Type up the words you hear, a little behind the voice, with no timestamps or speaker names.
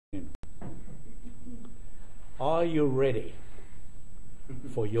Are you ready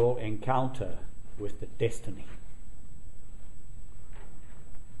for your encounter with the destiny?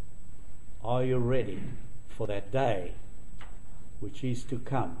 Are you ready for that day which is to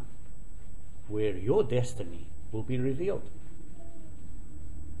come, where your destiny will be revealed?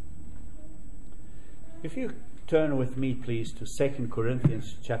 If you turn with me, please, to 2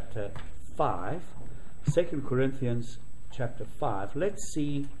 Corinthians chapter 5. 2 Corinthians chapter 5. Let's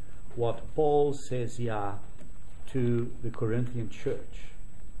see what Paul says here to the Corinthian church.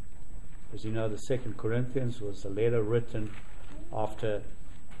 As you know, the 2 Corinthians was a letter written after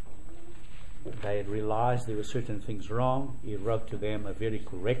they had realized there were certain things wrong. He wrote to them a very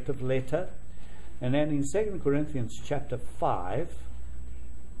corrective letter. And then in 2 Corinthians chapter 5,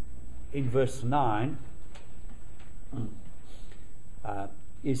 in verse 9,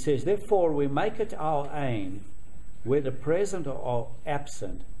 he says, "Therefore we make it our aim, whether present or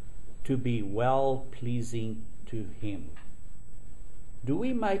absent, to be well-pleasing to Him." Do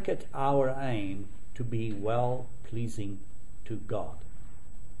we make it our aim to be well-pleasing to God?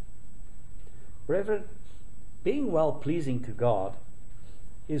 Brethren, being well-pleasing to God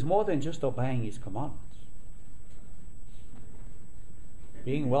is more than just obeying His commandments.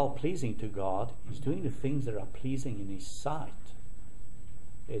 Being well-pleasing to God is doing the things that are pleasing in His sight.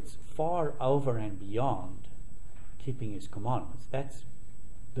 It's far over and beyond keeping His commandments. That's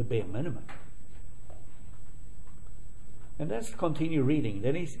the bare minimum. And let's continue reading.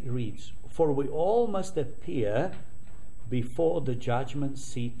 Then he reads, "For we all must appear before the judgment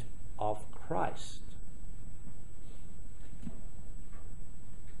seat of Christ."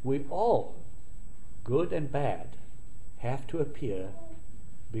 We all, good and bad, have to appear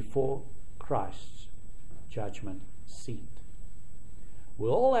before Christ's judgment seat. We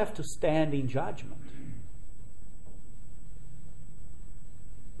all have to stand in judgment.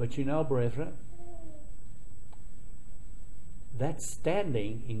 But you know, brethren, that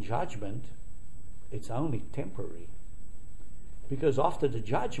standing in judgment, it's only temporary. Because after the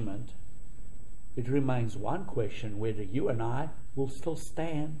judgment, it remains one question whether you and I will still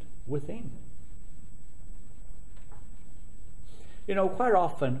stand with Him. You know, quite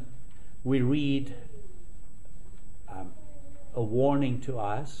often we read a warning to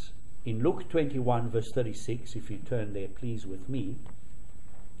us in Luke 21 verse 36, if you turn there please with me.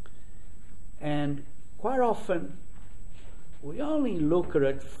 And quite often we only look at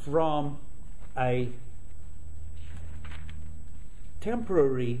it from a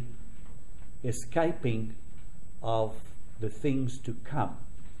temporary escaping of the things to come.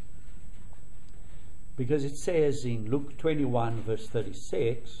 Because it says in Luke 21 verse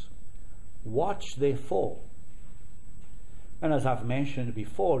 36, "Watch therefore." And as I've mentioned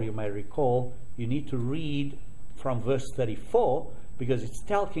before, you may recall, you need to read from verse 34 because it's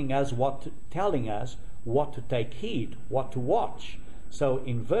telling us what to take heed, what to watch. So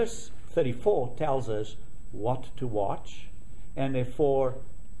in verse 34 tells us what to watch, and therefore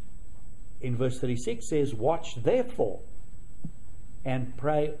in verse 36 says, "Watch therefore, and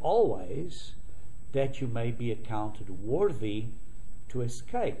pray always that you may be accounted worthy to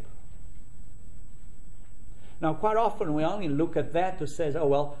escape." Now, quite often we only look at that to say, oh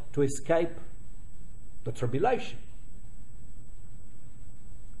well, to escape the tribulation.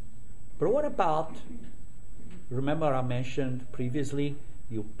 But what about, remember I mentioned previously,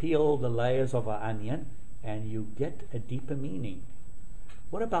 you peel the layers of an onion and you get a deeper meaning.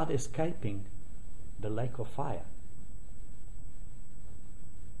 What about escaping the lake of fire?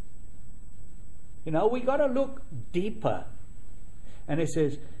 You know, we got to look deeper. And it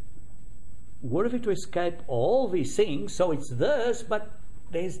says, worthy to escape all these things. So it's this, but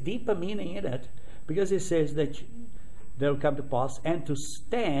there's deeper meaning in it. Because it says that they'll come to pass and to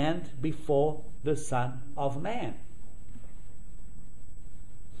stand before the Son of Man.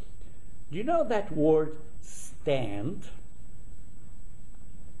 Do you know that word stand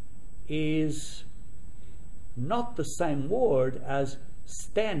is not the same word as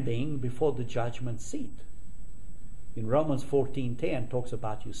standing before the judgment seat? In Romans 14:10 talks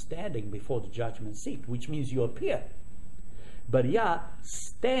about you standing before the judgment seat, which means you appear. But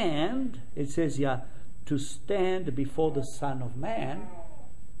stand, it says to stand before the Son of Man.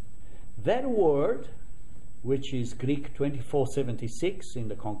 That word, which is Greek 2476 in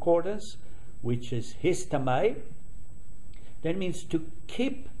the concordance, which is histame, that means to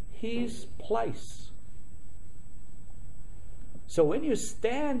keep his place. So when you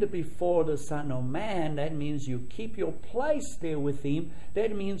stand before the Son of Man, that means you keep your place there with Him.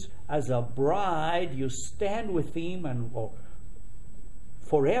 That means as a bride, you stand with Him or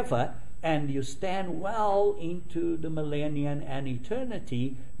forever, and you stand well into the millennium and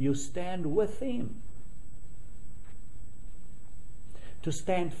eternity. You stand with Him. to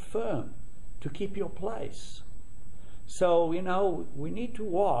stand firm, to keep your place. So, we need to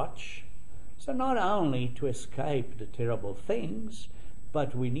watch. So not only to escape the terrible things,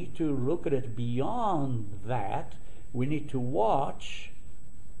 but we need to look at it beyond that. We need to watch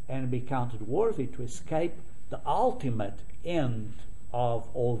and be counted worthy to escape the ultimate end of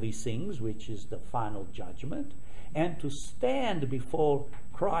all these things, which is the final judgment, and to stand before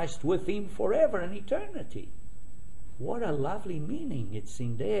Christ with Him forever and eternity. What a lovely meaning it's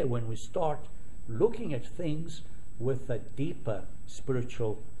in there when we start looking at things with a deeper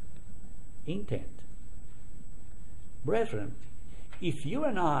spiritual intent. Brethren, if you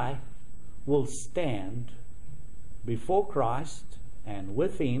and I will stand before Christ and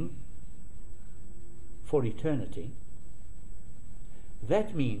with Him for eternity,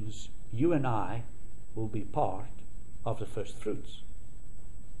 that means you and I will be part of the first fruits.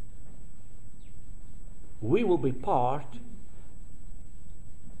 We will be part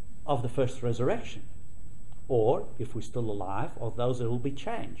of the first resurrection, or, if we're still alive, of those that will be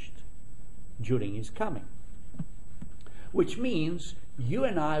changed during His coming. Which means you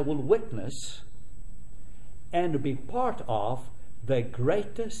and I will witness and be part of the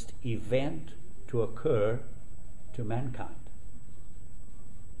greatest event to occur to mankind,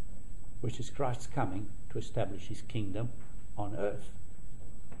 which is Christ's coming to establish His kingdom on earth,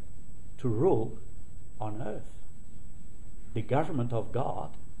 to rule on earth. The government of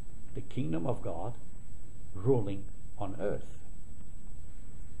God, the kingdom of God, ruling on earth.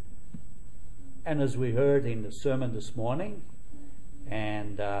 And as we heard in the sermon this morning,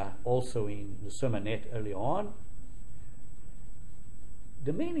 and also in the sermonette early on,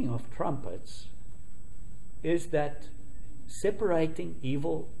 the meaning of trumpets is that separating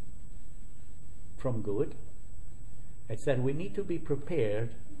evil from good. It's that we need to be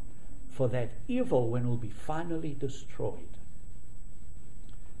prepared for that evil when it will be finally destroyed.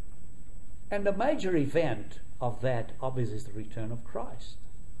 And the major event of that, obviously, is the return of Christ,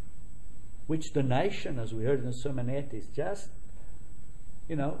 which the nation, as we heard in the sermonette, is just,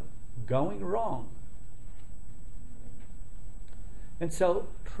 going wrong. And so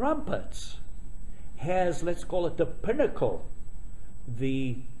trumpets has, let's call it the pinnacle,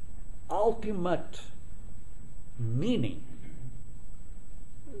 the ultimate meaning,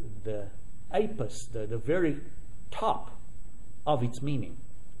 the apex, the very top of its meaning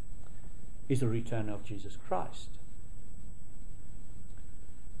is the return of Jesus Christ.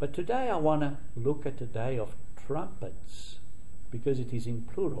 But today I want to look at the day of trumpets, because it is in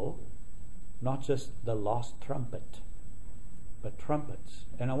plural, not just the last trumpet, but trumpets.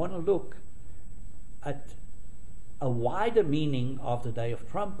 And I want to look at a wider meaning of the day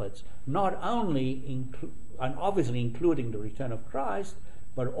of trumpets, not only and obviously including the return of Christ,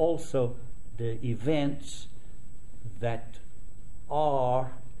 but also the events that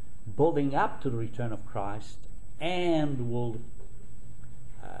are building up to the return of Christ, and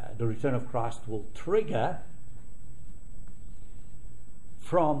the return of Christ will trigger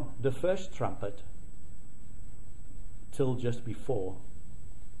from the first trumpet till just before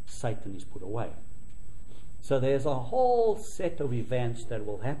Satan is put away. So there's a whole set of events that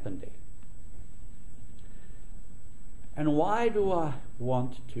will happen there. And why do I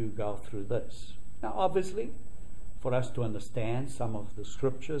want to go through this? Now, obviously, for us to understand some of the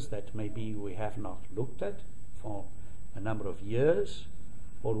scriptures that maybe we have not looked at for a number of years,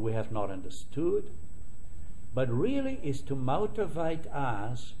 or we have not understood, but really is to motivate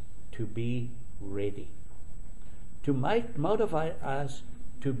us to be ready. To motivate us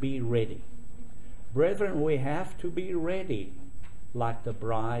to be ready. Brethren, we have to be ready like the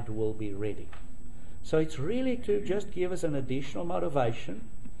bride will be ready. So it's really to just give us an additional motivation,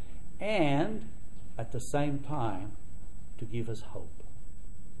 and at the same time to give us hope.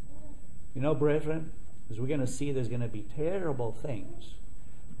 Brethren, as we're going to see, there's going to be terrible things,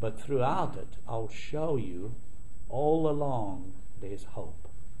 but throughout it I'll show you all along there's hope.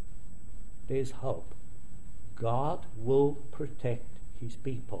 There's hope. God will protect His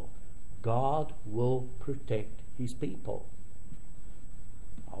people. God will protect His people.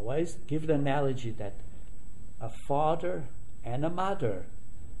 I always give the analogy that a father and a mother,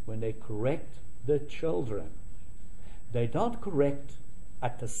 when they correct the children, they don't correct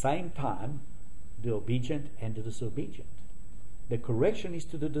at the same time the obedient and the disobedient. The correction is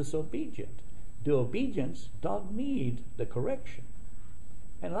to the disobedient. The obedience don't need the correction.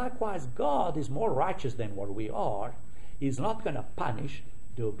 And likewise, God is more righteous than what we are. He's not going to punish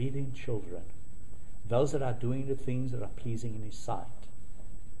the obedient children, those that are doing the things that are pleasing in His sight.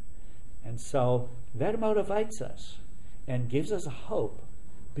 And so that motivates us and gives us hope,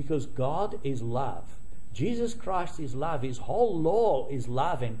 because God is love. Jesus Christ is love. His whole law is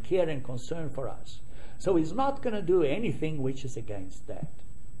love and care and concern for us. So he's not going to do anything which is against that.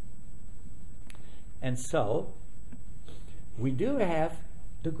 And so, we do have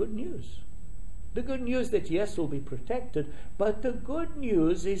the good news. The good news that yes, we'll be protected, but the good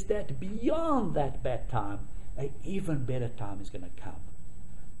news is that beyond that bad time, an even better time is going to come.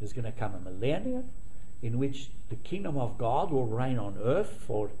 There's going to come a millennium in which the kingdom of God will reign on earth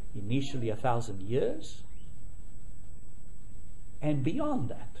for initially 1,000 years. And beyond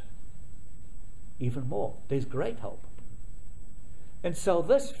that, even more. There's great hope. And so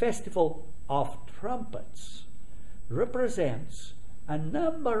this festival of trumpets represents a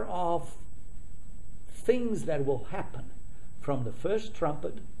number of things that will happen from the first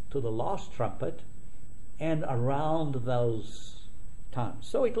trumpet to the last trumpet and around those times.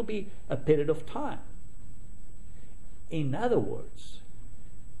 So it'll be a period of time. In other words,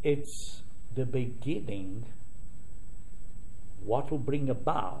 it's the beginning, what will bring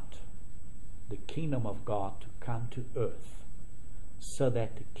about the kingdom of God to come to earth, so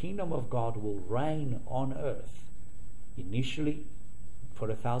that the kingdom of God will reign on earth initially for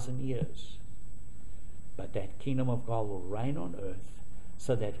 1,000 years. But that kingdom of God will reign on earth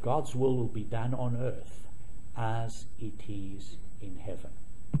so that God's will be done on earth as it is in heaven.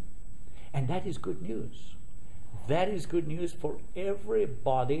 And that is good news. That is good news for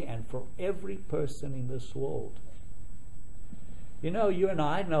everybody and for every person in this world. You know, you and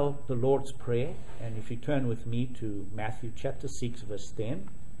I know the Lord's Prayer, and if you turn with me to Matthew chapter 6 verse 10,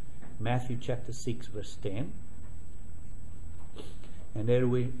 Matthew chapter 6 verse 10, and there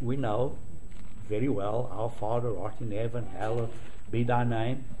we know very well, Our Father art in heaven, hallowed be thy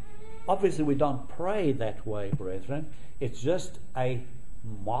name. Obviously we don't pray that way, brethren. It's just a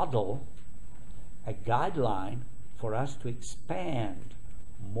model, a guideline for us to expand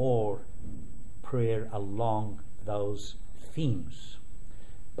more prayer along those themes.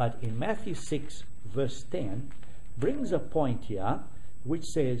 But in Matthew 6 verse 10 brings a point here which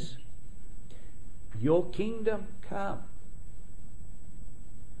says, your kingdom come.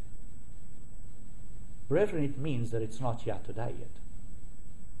 Brethren, it means that it's not here today yet.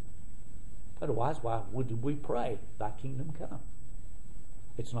 Otherwise, why would we pray, thy kingdom come?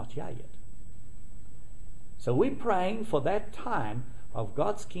 It's not here yet. So we're praying for that time of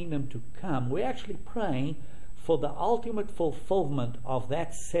God's kingdom to come. We're actually praying for the ultimate fulfillment of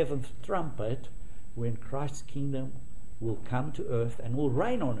that seventh trumpet, when Christ's kingdom will come to earth and will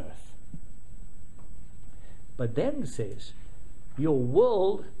reign on earth. But then it says, your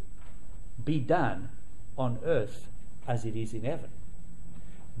will be done on earth as it is in heaven.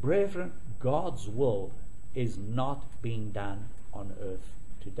 Brethren, God's will is not being done on earth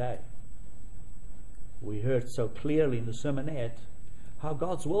today. We heard so clearly in the sermonette how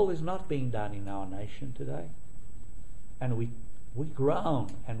God's will is not being done in our nation today. And we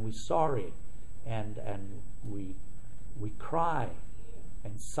groan and we're sorry and we cry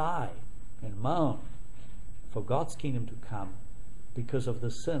and sigh and moan for God's kingdom to come because of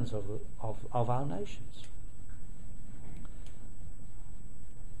the sins of our nations.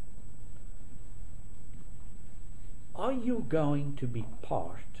 Are you going to be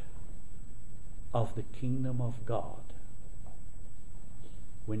part of the kingdom of God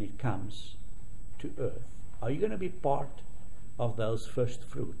when it comes to earth? Are you going to be part of those first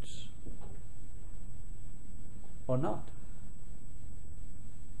fruits or not?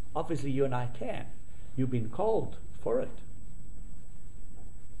 Obviously you and I can. You've been called for it.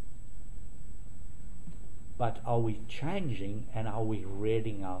 But are we changing and are we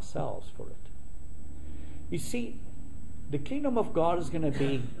readying ourselves for it? You see, the kingdom of God is going to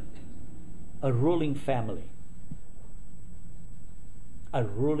be a ruling family. A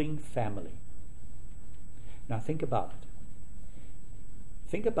ruling family. Now think about it.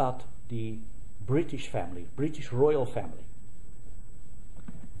 Think about the British family, British royal family.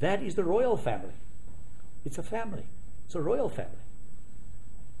 That is the royal family. It's a family. It's a royal family.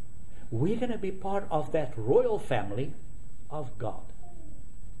 We're going to be part of that royal family of God.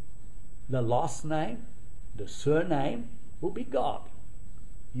 The last name, the surname will be God.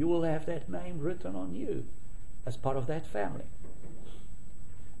 You will have that name written on you as part of that family.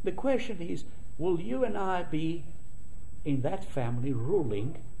 The question is, will you and I be in that family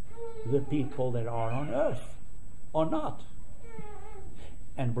ruling the people that are on earth or not?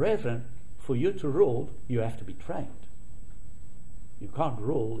 And brethren, for you to rule, you have to be trained. You can't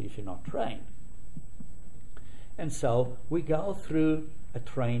rule if you're not trained. And so we go through a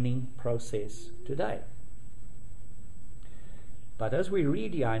training process today. But as we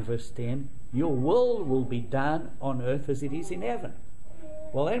read here in verse 10, your will be done on earth as it is in heaven.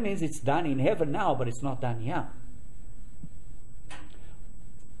 Well, that means it's done in heaven now, but it's not done here.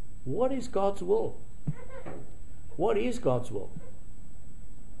 What is God's will? What is God's will?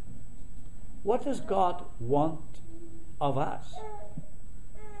 What does God want of us?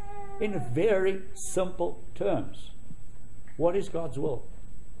 In very simple terms, what is God's will?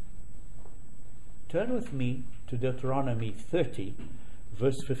 Turn with me to Deuteronomy 30,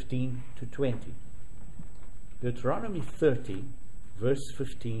 verse 15 to 20. Deuteronomy 30, verse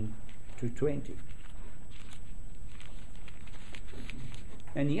 15 to 20.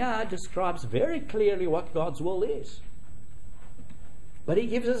 And Yah describes very clearly what God's will is. But He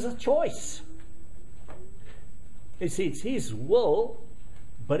gives us a choice. You see, it's His will,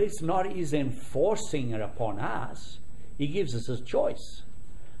 but it's not His enforcing it upon us. He gives us a choice.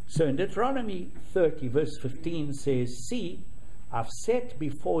 So in Deuteronomy 30, verse 15 says, "See, I've set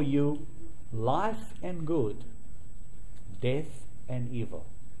before you life and good, death and evil.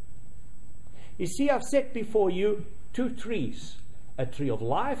 You see, I've set before you two trees, a tree of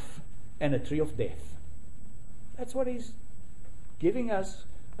life and a tree of death." That's what He's giving us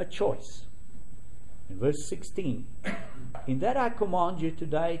a choice. In verse 16, "In that I command you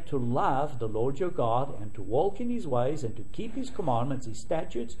today to love the Lord your God and to walk in His ways and to keep His commandments, His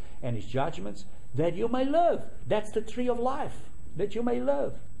statutes and His judgments, that you may live." That's the tree of life, that you may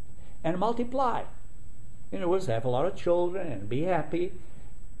live and multiply. In other words, have a lot of children and be happy.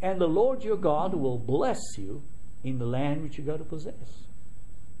 And the Lord your God will bless you in the land which you go to possess.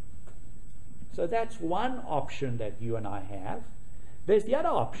 So that's one option that you and I have. There's the other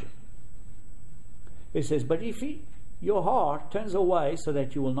option. It says, "But if your heart turns away so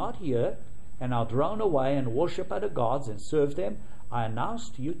that you will not hear and are drawn away and worship other gods and serve them, I announce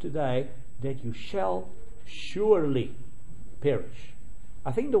to you today that you shall surely perish."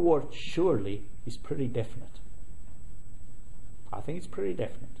 I think the word surely is pretty definite. I think it's pretty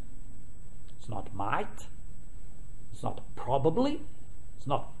definite. It's not might. It's not probably. It's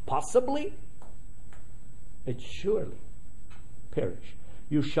not possibly. It's surely perish.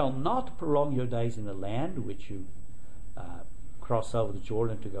 "You shall not prolong your days in the land which you cross over the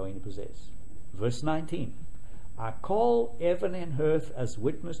Jordan to go in and possess." Verse 19, "I call heaven and earth as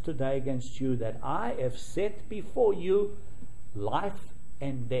witness today against you that I have set before you life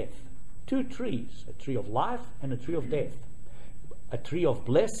and death." Two trees, a tree of life and a tree of death. A tree of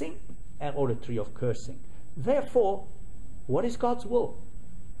blessing or a tree of cursing. Therefore, what is God's will?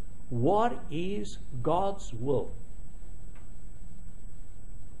 What is God's will?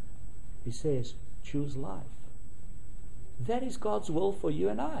 He says, choose life. That is God's will for you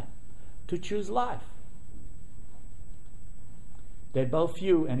and I, to choose life. That both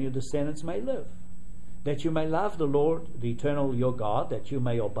you and your descendants may live. That you may love the Lord, the eternal your God, that you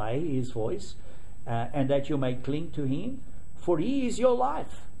may obey His voice, and that you may cling to Him. For He is your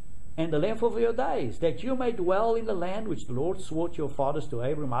life, and the length of your days, that you may dwell in the land which the Lord swore to your fathers, to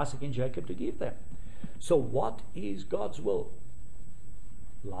Abraham, Isaac, and Jacob, to give them. So what is God's will?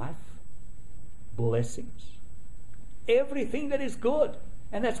 Life, blessings, everything that is good.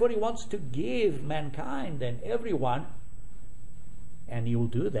 And that's what He wants to give mankind and everyone. And He will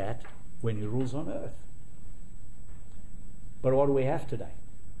do that when He rules on earth. But what do we have today?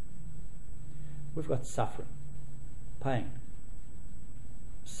 We've got suffering, pain.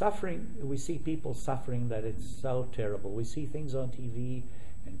 Suffering, we see people suffering that it's so terrible. We see things on TV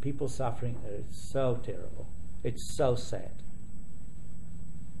and people suffering that it's so terrible. It's so sad.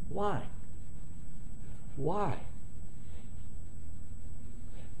 Why? Why?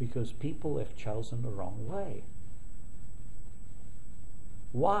 Because people have chosen the wrong way.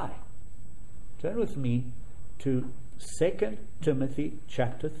 Why? Turn with me to 2 Timothy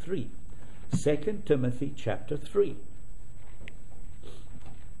chapter 3. 2 Timothy chapter 3.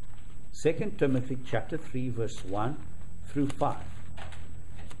 2 Timothy chapter 3 verse 1 through 5.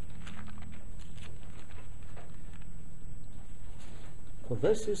 For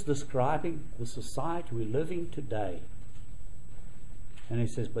this is describing the society we live in today. And he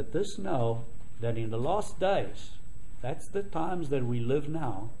says, "But this know, that in the last days," that's the times that we live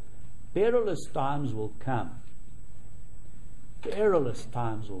now, "perilous times will come." Perilous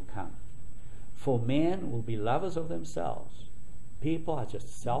times will come. "For men will be lovers of themselves." People are just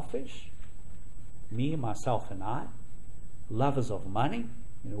selfish. Me, myself, and I. Lovers of money.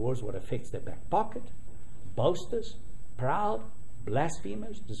 In other words, what affects their back pocket. Boasters. Proud.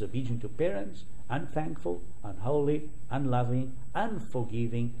 Blasphemers. Disobedient to parents. Unthankful. Unholy. Unloving.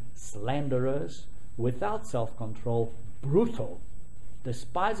 Unforgiving. Slanderers. Without self-control. Brutal.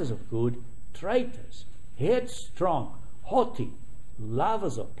 Despisers of good. Traitors. Headstrong. Haughty.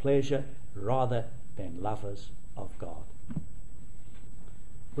 Lovers of pleasure rather than lovers of God.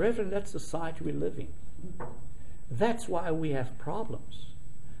 Reverend, that's the society we live in. That's why we have problems.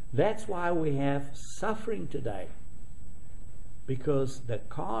 That's why we have suffering today. Because the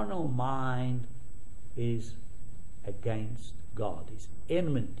carnal mind is against God, is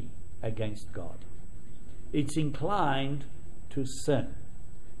enmity against God. It's inclined to sin.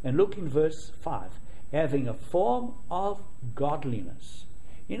 And look in verse 5. Having a form of godliness.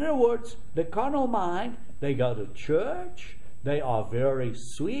 In other words, the carnal mind, they go to church, they are very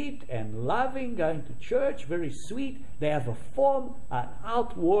sweet and loving, going to church, very sweet. They have a form, an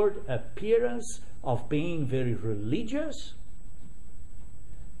outward appearance of being very religious,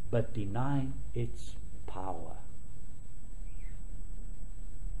 but denying its power.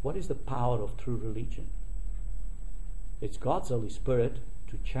 What is the power of true religion? It's God's Holy Spirit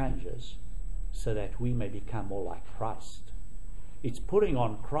to change us so that we may become more like Christ. It's putting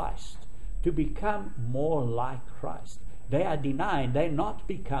on Christ to become more like Christ. They are denying, they're not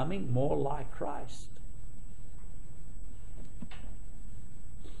becoming more like Christ.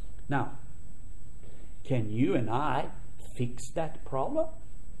 Now, can you and I fix that problem?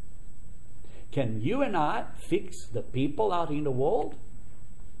 Can you and I fix the people out in the world?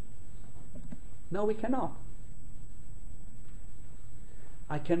 No, we cannot.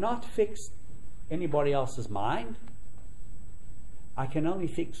 I cannot fix anybody else's mind. I can only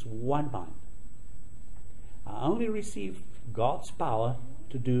fix one mind. I only receive God's power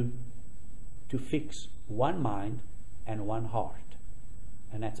to fix one mind and one heart.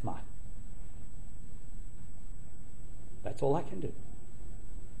 And that's mine. That's all I can do.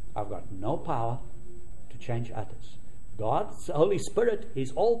 I've got no power to change others. God's Holy Spirit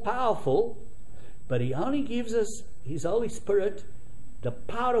is all powerful, but He only gives us His Holy Spirit, the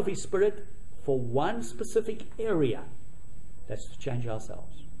power of His Spirit, for one specific area. That's to change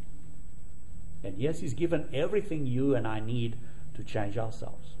ourselves. And yes, He's given everything you and I need to change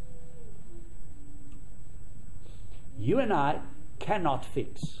ourselves. You and I cannot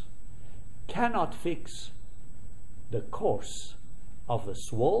fix the course of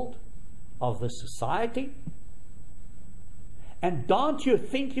this world, of this society. And don't you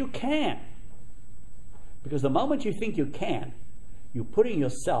think you can? Because the moment you think you can, you're putting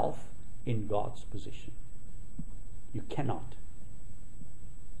yourself in God's position. You cannot.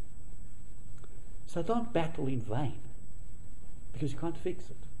 So don't battle in vain, because you can't fix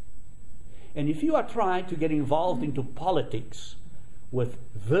it. And if you are trying to get involved into politics with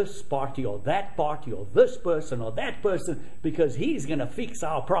this party or this person or that person because he's going to fix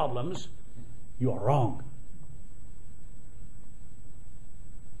our problems, you are wrong.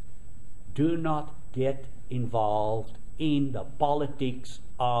 Do not get involved in the politics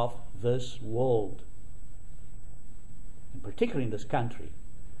of this world. And particularly in this country,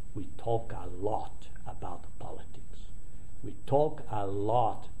 we talk a lot about politics. We talk a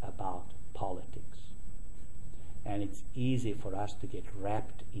lot about politics. And it's easy for us to get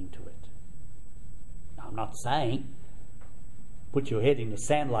wrapped into it. Now, I'm not saying put your head in the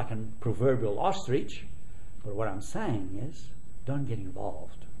sand like a proverbial ostrich, but what I'm saying is don't get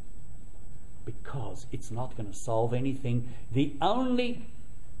involved, because it's not going to solve anything. The only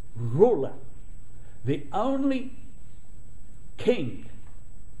ruler, the only king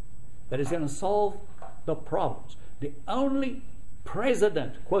that is going to solve the problems, the only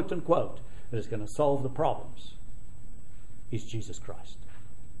president, quote unquote, that is going to solve the problems is Jesus Christ.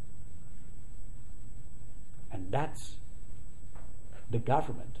 And that's the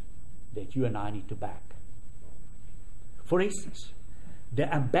government that you and I need to back. For instance,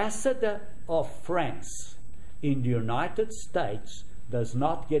 the ambassador of France in the United States does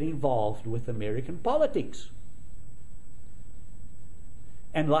not get involved with American politics.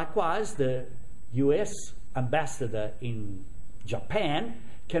 And likewise, the U.S. ambassador in Japan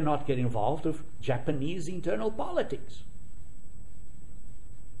cannot get involved with Japanese internal politics,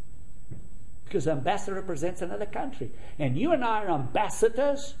 because the ambassador represents another country. And you and I are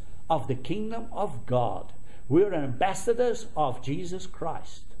ambassadors of the kingdom of God. We're ambassadors of Jesus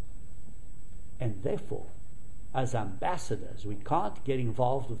Christ. And therefore, as ambassadors, we can't get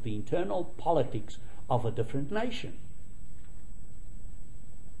involved with the internal politics of a different nation.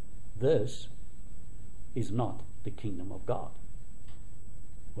 This is not the kingdom of God.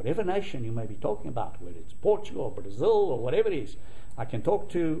 Whatever nation you may be talking about, whether it's Portugal or Brazil or whatever it is, I can talk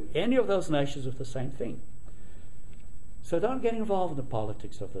to any of those nations with the same thing. So don't get involved in the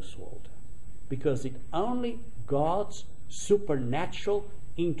politics of this world, because it only God's supernatural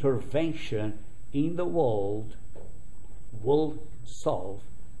intervention in the world will solve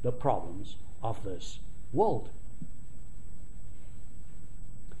the problems of this world.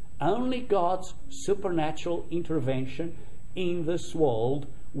 Only God's supernatural intervention in this world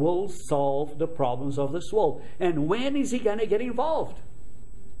will solve the problems of this world. And when is he going to get involved?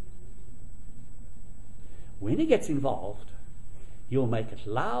 When he gets involved, he'll make it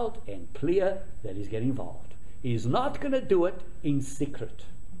loud and clear that he's getting involved. He's not going to do it in secret.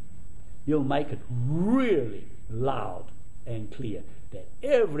 He'll make it really loud and clear that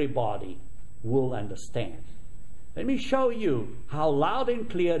everybody will understand. Let me show you how loud and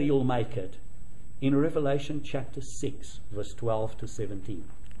clear he'll make it in Revelation chapter 6, verse 12 to 17.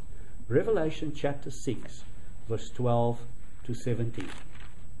 Revelation chapter 6, verse 12 to 17.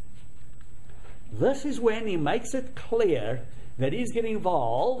 This is when he makes it clear that he's getting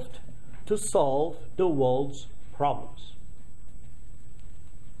involved to solve the world's problems.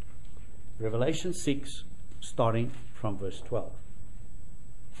 Revelation 6, starting from verse 12.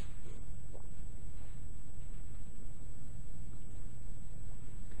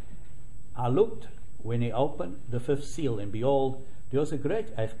 I looked when he opened the fifth seal, and behold, there was a great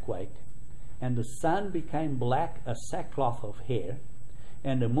earthquake, and the sun became black as sackcloth of hair,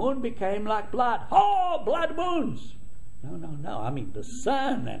 and the moon became like blood. Oh, blood moons! No. I mean the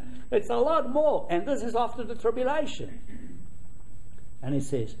sun. It's a lot more. And this is after the tribulation. And it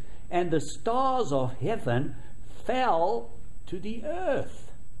says, and the stars of heaven fell to the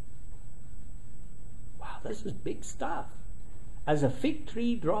earth. Wow, this is big stuff. As a fig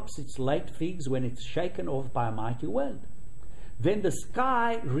tree drops its late figs when it's shaken off by a mighty wind. Then the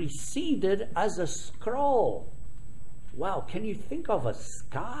sky receded as a scroll. Wow, can you think of a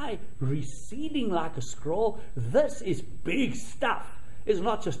sky receding like a scroll? This is big stuff. It's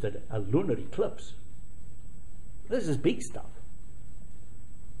not just a lunar eclipse. This is big stuff.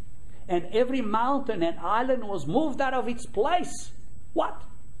 And every mountain and island was moved out of its place. What?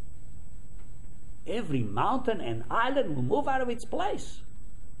 Every mountain and island will move out of its place.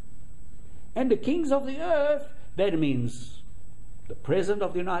 And the kings of the earth, that means the President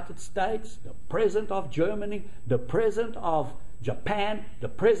of the United States, the President of Germany, the President of Japan, the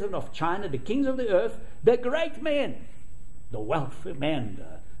President of China, the kings of the earth, the great men, the wealthy men,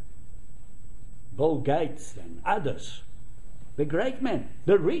 Bill Gates and others, the great men,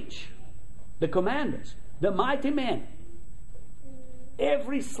 the rich, the commanders, the mighty men,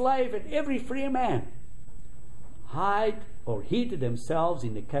 every slave and every free man hide or hid themselves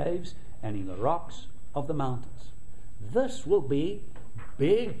in the caves and in the rocks of the mountains. This will be a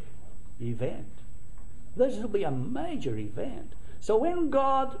big event. This will be a major event. So when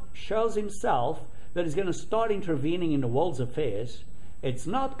God shows himself that he's going to start intervening in the world's affairs, it's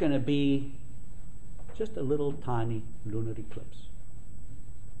not going to be just a little tiny lunar eclipse.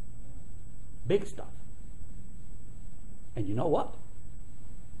 Big stuff. And you know what?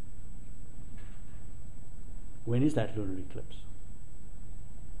 When is that lunar eclipse?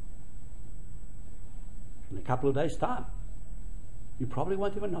 In a couple of days' time. You probably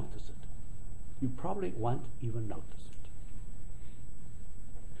won't even notice it. You probably won't even notice it.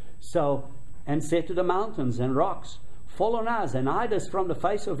 So, and said to the mountains and rocks, fall on us and hide us from the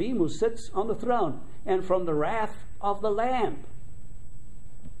face of him who sits on the throne and from the wrath of the Lamb.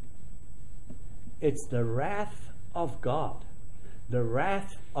 It's the wrath of God, the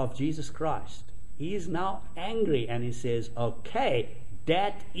wrath of Jesus Christ. He is now angry and he says, okay,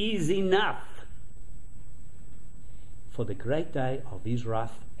 that is enough. For the great day of his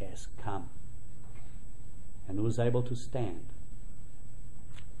wrath has come. And who is able to stand?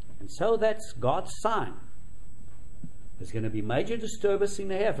 And so that's God's sign. There's going to be major disturbance in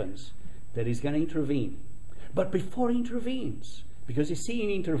the heavens that he's going to intervene. But before he intervenes, because you see him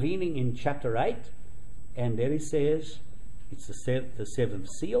intervening in chapter 8, and there he says, it's the seventh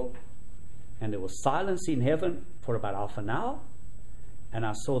seal, and there was silence in heaven for about half an hour, and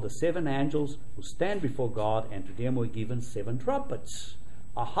I saw the seven angels who stand before God, and to them were given seven trumpets.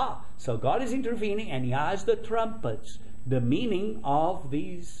 Aha! So God is intervening, and he has the trumpets. The meaning of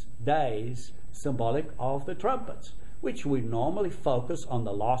these days, symbolic of the trumpets, which we normally focus on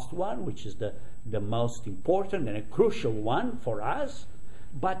the last one, which is the most important and a crucial one for us,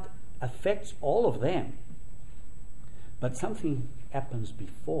 but affects all of them. But something happens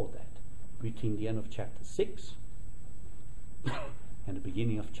before that, between the end of chapter 6 and the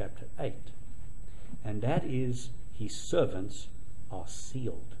beginning of chapter 8. And that is, his servants are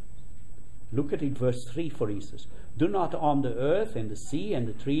sealed. Look at it, verse 3, for instance. Do not harm the earth and the sea and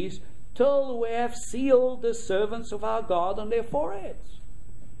the trees till we have sealed the servants of our God on their foreheads.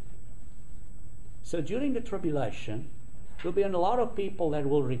 So during the tribulation, there'll be a lot of people that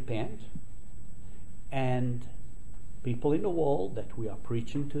will repent, and people in the world that we are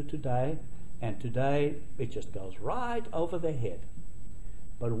preaching to today, and today it just goes right over their head.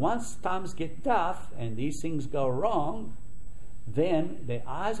 But once times get tough and these things go wrong, then their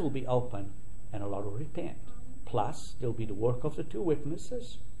eyes will be open and a lot will repent. Plus, there'll be the work of the two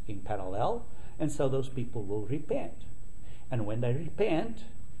witnesses in parallel, and so those people will repent. And when they repent,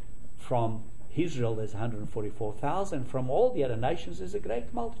 from Israel there's 144,000, from all the other nations there's a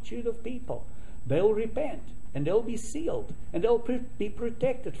great multitude of people. They'll repent, and they'll be sealed, and they'll be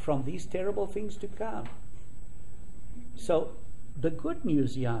protected from these terrible things to come. So, the good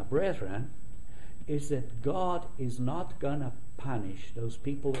news here, brethren, is that God is not going to punish those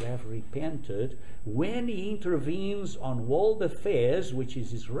people that have repented when He intervenes on world affairs, which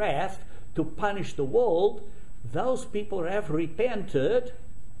is His wrath, to punish the world. Those people that have repented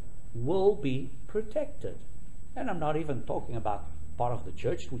will be protected. And I'm not even talking about part of the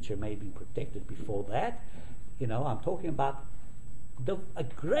church, which may be protected before that. I'm talking about a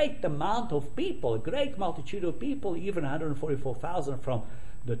great amount of people, a great multitude of people, even 144,000 from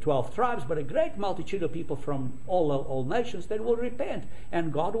the 12 tribes, but a great multitude of people from all nations that will repent.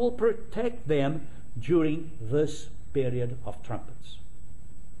 And God will protect them during this period of trumpets.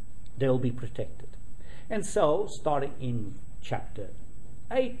 They'll be protected. And so, starting in chapter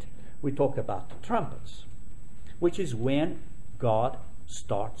 8, we talk about the trumpets, which is when God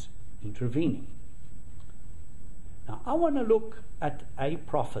starts intervening. Now, I want to look at a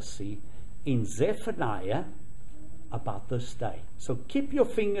prophecy in Zephaniah about this day. So keep your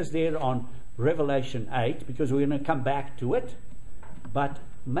fingers there on Revelation 8, because we're going to come back to it. But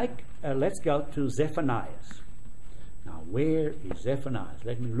let's go to Zephaniah's. Now, where is Zephaniah?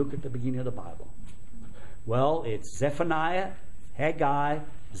 Let me look at the beginning of the Bible. Well, it's Zephaniah, Haggai,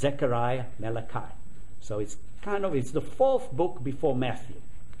 Zechariah, Malachi. So it's the fourth book before Matthew.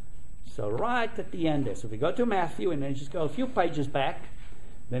 So right at the end there. So if we go to Matthew and then just go a few pages back,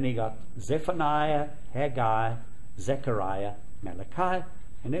 then you got Zephaniah, Haggai, Zechariah, Malachi,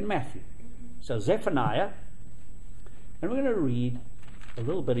 and then Matthew. So Zephaniah, and we're going to read a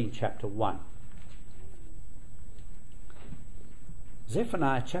little bit in chapter 1.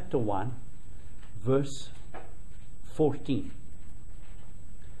 Zephaniah chapter 1, verse 14.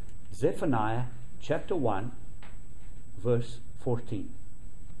 Zephaniah chapter 1, verse 14.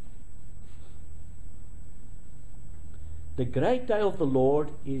 The great day of the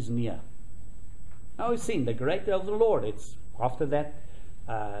Lord is near. Now we've seen the great day of the Lord. It's after that,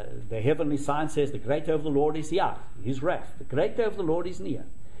 the heavenly sign says the great day of the Lord is here, His wrath. The great day of the Lord is near.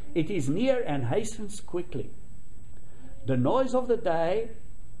 It is near and hastens quickly. The noise of the day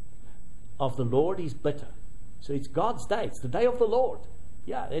of the Lord is bitter. So it's God's day. It's the day of the Lord.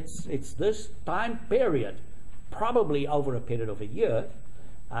 Yeah, it's this time period, probably over a period of a year,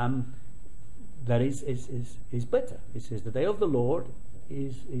 that is bitter. It says the day of the Lord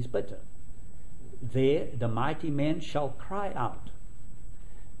is bitter. There the mighty men shall cry out.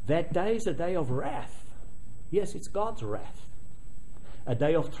 That day is a day of wrath. Yes, it's God's wrath. A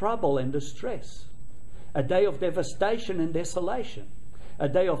day of trouble and distress. A day of devastation and desolation. A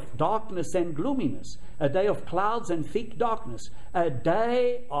day of darkness and gloominess. A day of clouds and thick darkness. A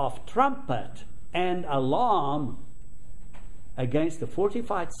day of trumpet and alarm against the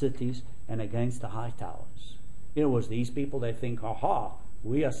fortified cities and against the high towers. It was these people, they think, aha,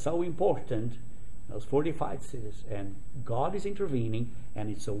 we are so important, those fortified cities, and God is intervening, and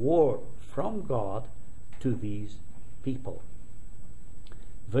it's a war from God to these people.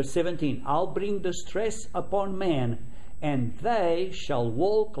 Verse 17, I'll bring distress upon man, and they shall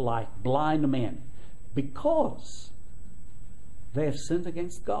walk like blind men, because they have sinned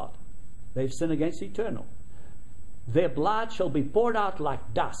against God. They've sinned against the eternal. Their blood shall be poured out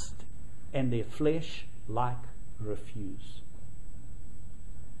like dust, and their flesh like refuse.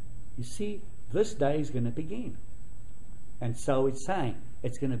 You see, this day is going to begin. And so it's saying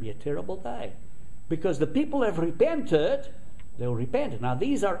it's going to be a terrible day. Because the people have repented, they'll repent. Now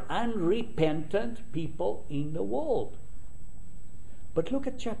these are unrepentant people in the world. But look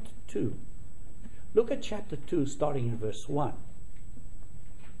at chapter 2. Look at chapter 2 starting in verse 1.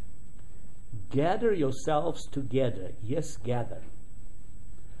 Gather yourselves together. Yes, gather.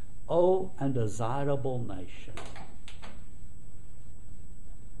 O undesirable nation.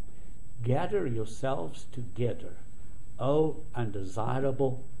 Gather yourselves together, O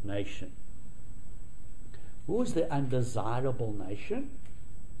undesirable nation. Who is the undesirable nation?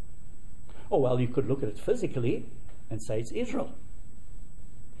 Oh, well, you could look at it physically and say it's Israel.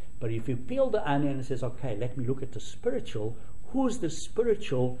 But if you peel the onion and says, okay, let me look at the spiritual, who's the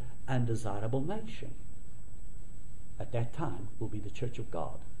spiritual undesirable nation? At that time will be the church of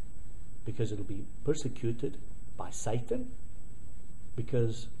God, because it'll be persecuted by Satan,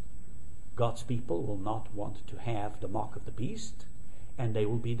 because God's people will not want to have the mark of the beast, and they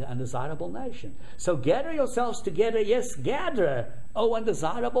will be the undesirable nation. So gather yourselves together, yes, gather, O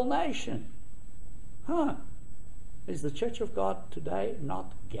undesirable nation. Is the church of God today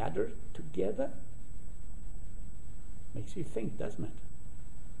not gathered together? Makes you think, doesn't it?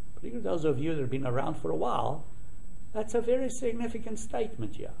 Particularly those of you that have been around for a while, that's a very significant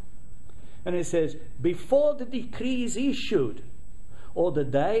statement here. And it says, before the decree is issued, or the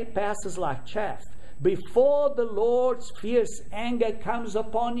day passes like chaff, before the Lord's fierce anger comes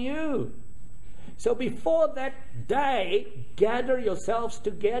upon you. So before that day, gather yourselves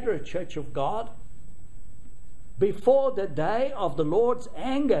together, church of God. Before the day of the Lord's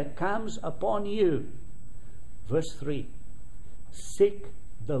anger comes upon you. Verse 3. Seek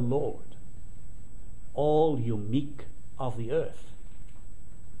the Lord, all you meek of the earth.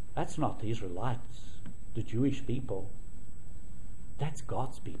 That's not the Israelites, the Jewish people. That's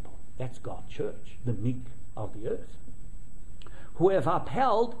God's people. That's God's church, the meek of the earth, who have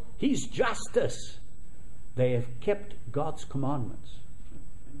upheld his justice. They have kept God's commandments.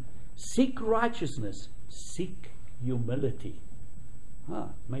 Seek righteousness. Seek humility.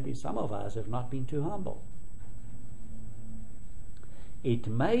 Maybe some of us have not been too humble. It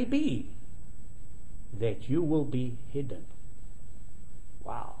may be that you will be hidden.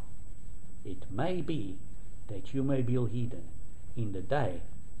 Wow. It may be that you may be hidden in the day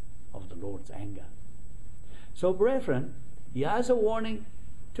of the Lord's anger. So, brethren, here's a warning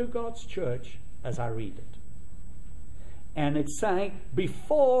to God's church as I read it. And it's saying,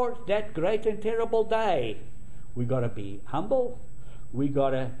 before that great and terrible day, we got to be humble, we got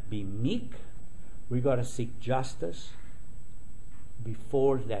to be meek, we got to seek justice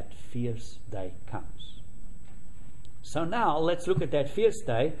before that fierce day comes. So now let's look at that fierce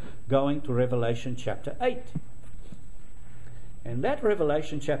day, going to Revelation chapter 8. And that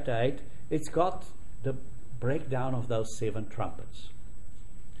Revelation chapter 8, it's got the breakdown of those 7 trumpets.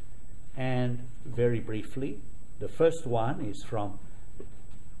 And very briefly, the first one is from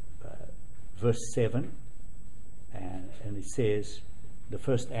verse 7, and it says, the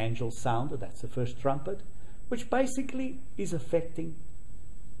first angel sounded, that's the first trumpet, which basically is affecting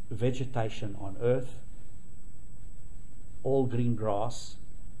vegetation on earth, all green grass,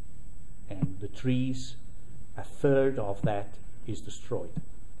 and the trees. A third of that is destroyed,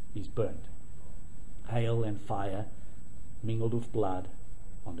 is burnt. Hail and fire mingled with blood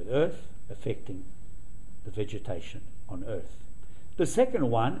on the earth, affecting the vegetation on earth. The second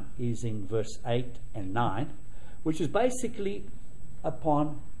one is in verse 8 and 9, which is basically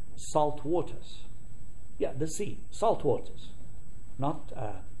upon salt waters. Yeah, the sea, salt waters. Not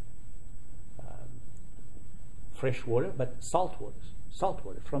fresh water, but salt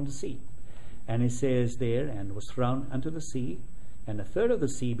water from the sea. And it says there, and was thrown unto the sea, and a third of the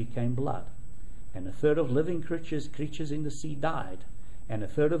sea became blood, and a third of living creatures in the sea died, and a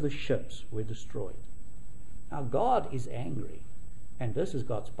third of the ships were destroyed. Now God is angry, and this is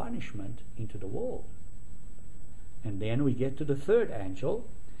God's punishment into the world. And then we get to the third angel,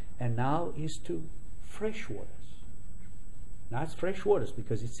 and now is to fresh waters. Now it's fresh waters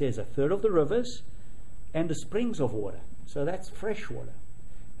because it says a third of the rivers and the springs of water. So that's fresh water.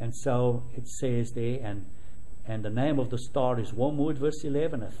 And so it says there, and the name of the star is wormwood, verse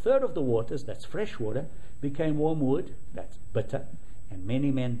 11. A third of the waters, that's fresh water, became wormwood, that's bitter, and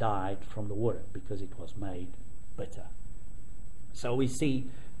many men died from the water because it was made bitter. So we see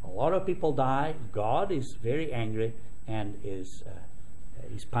a lot of people die. God is very angry and is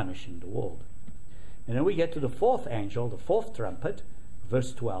punishing the world. And then we get to the fourth angel, the fourth trumpet,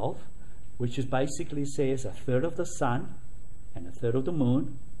 verse 12, which is basically says a third of the sun, and a third of the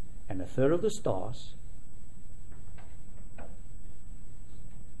moon, and a third of the stars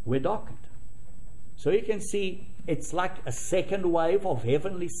were darkened. So you can see it's like a second wave of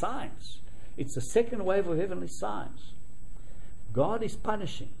heavenly signs. It's a second wave of heavenly signs. God is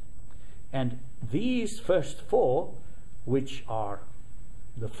punishing. And these first 4, which are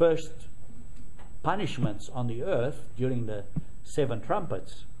the first punishments on the earth during the 7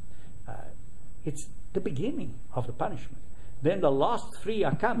 trumpets, it's the beginning of the punishment. Then the last 3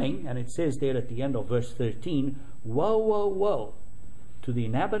 are coming, and it says there at the end of verse 13, woe, woe, woe to the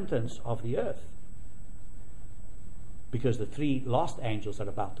inhabitants of the earth. Because the 3 last angels are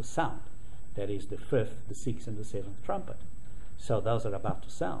about to sound. That is the 5th, the 6th, and the 7th trumpet. So those are about to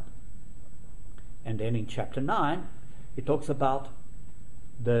sound. And then in chapter 9, it talks about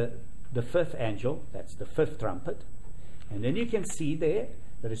the 5th angel, that's the 5th trumpet. And then you can see there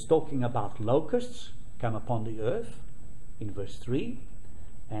that it's talking about locusts come upon the earth in verse 3.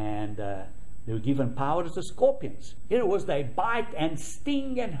 And they were given power as the scorpions. Here it was, they bite and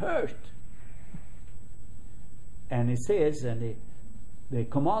sting and hurt. And it says, and They're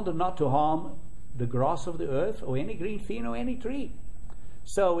commanded not to harm the grass of the earth or any green thing or any tree.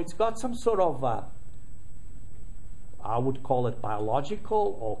 So it's got some sort of, I would call it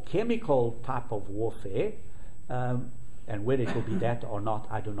biological or chemical type of warfare. And whether it will be that or not,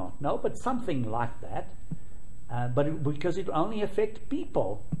 I do not know. But something like that. Because it will only affect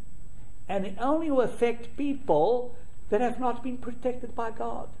people. And it only will affect people that have not been protected by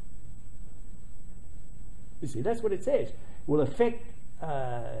God. You see, that's what it says. Will affect,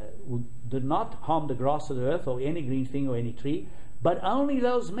 do not harm the grass of the earth or any green thing or any tree, but only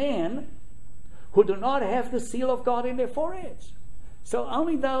those men who do not have the seal of God in their foreheads. So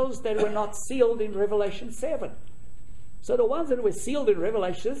only those that were not sealed in Revelation 7. So the ones that were sealed in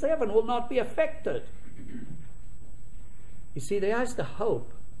Revelation 7 will not be affected. You see, there is the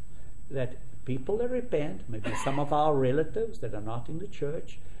hope that people that repent, maybe some of our relatives that are not in the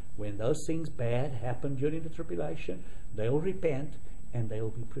church, when those things bad happen during the tribulation, they'll repent and they'll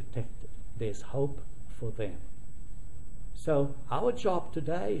be protected. There's hope for them. So our job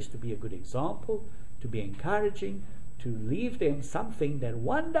today is to be a good example, to be encouraging, to leave them something that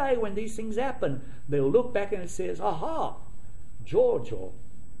one day when these things happen, they'll look back and it says, aha, George or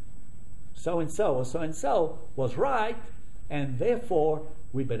so-and-so or so-and-so was right, and therefore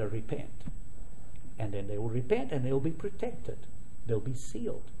we better repent. And then they will repent and they'll be protected. They'll be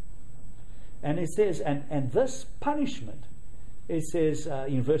sealed. And it says, and this punishment, it says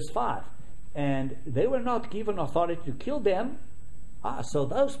in verse 5, and they were not given authority to kill them. So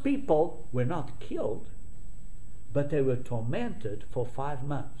those people were not killed, but they were tormented for 5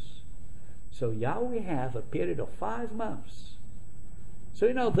 months. So now we have a period of 5 months. So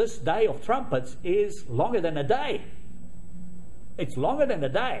you know, this day of trumpets is longer than a day. It's longer than a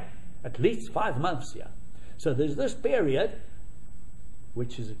day, at least 5 months here. So there's this period,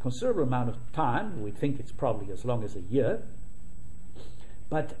 which is a considerable amount of time. We think it's probably as long as a year.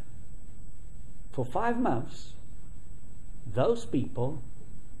 But for 5 months, those people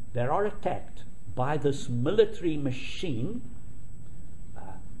that are attacked by this military machine,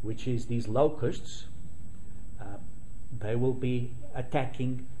 which is these locusts, they will be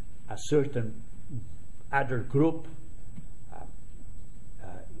attacking a certain other group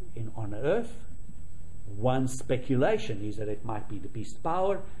on earth. One speculation is that it might be the beast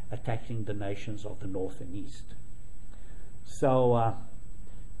power attacking the nations of the north and east. So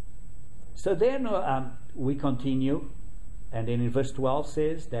then we continue, and then in verse 12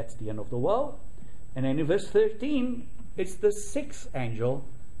 says that's the end of the world. And then in verse 13, it's the 6th angel,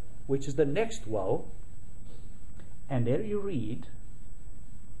 which is the next woe. And there you read,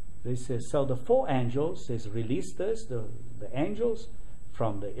 it says, so the 4 angels, says, release this, the angels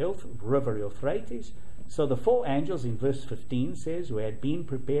from the river Euphrates. So the 4 angels in verse 15 says, who had been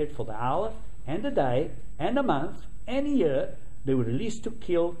prepared for the hour and the day and the month and the year, they were released to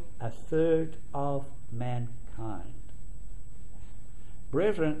kill 1/3 of mankind.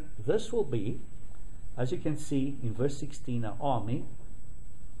 Brethren, this will be, as you can see in verse 16, an army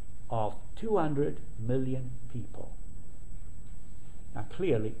of 200 million people. Now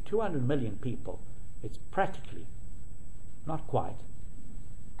clearly, 200 million people, it's practically, not quite,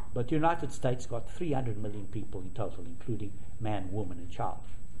 but the United States got 300 million people in total, including man, woman, and child.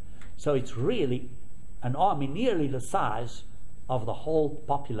 So it's really an army nearly the size of the whole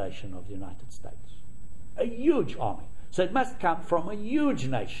population of the United States. A huge army. So it must come from a huge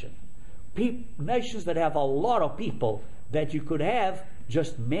nation. Nations that have a lot of people, that you could have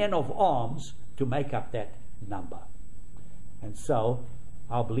just men of arms to make up that number. And so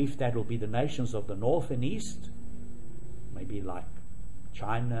our belief that will be the nations of the north and east, maybe like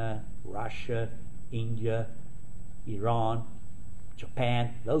China, Russia, India, Iran,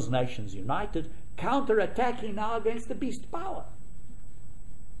 Japan, those nations united, counterattacking now against the beast power.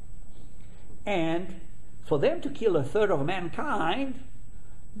 And for them to kill 1/3 of mankind,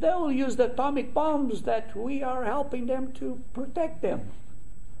 they'll use the atomic bombs that we are helping them to protect them,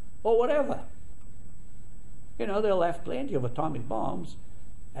 or whatever. You know, they'll have plenty of atomic bombs,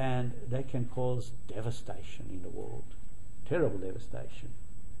 and they can cause devastation in the world. Terrible devastation.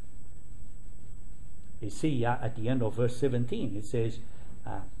 You see, at the end of verse 17, it says,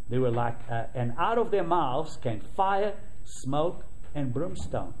 they were like, and out of their mouths came fire, smoke, and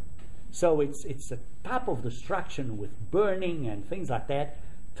brimstone. So it's a type of destruction with burning and things like that,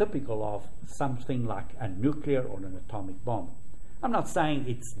 typical of something like a nuclear or an atomic bomb. I'm not saying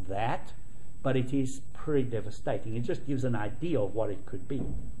it's that, but it is pretty devastating. It just gives an idea of what it could be.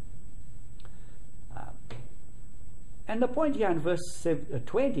 And the point here in verse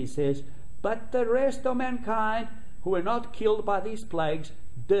 20 says, but the rest of mankind who were not killed by these plagues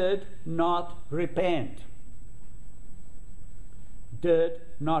did not repent. did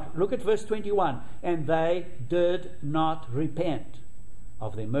not, look at verse 21, and they did not repent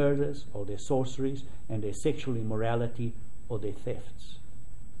of their murders or their sorceries and their sexual immorality or their thefts.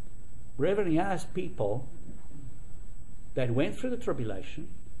 Brethren, he has people that went through the tribulation,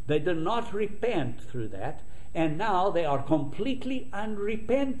 they did not repent through that, and now they are completely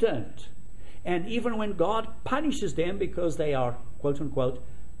unrepentant. And even when God punishes them because they are, quote unquote,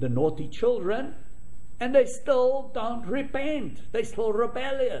 the naughty children, and they still don't repent, they're still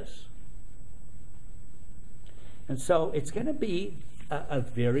rebellious. And so it's going to be a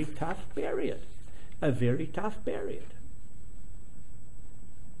very tough period. A very tough period.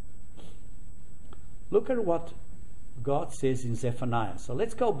 Look at what God says in Zephaniah. So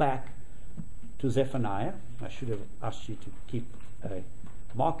let's go back to Zephaniah. I should have asked you to keep a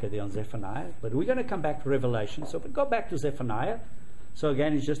marker there on Zephaniah, but we're going to come back to Revelation. So if we go back to Zephaniah, so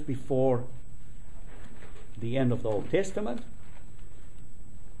again it's just before the end of the Old Testament.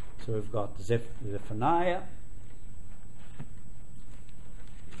 So we've got Zephaniah,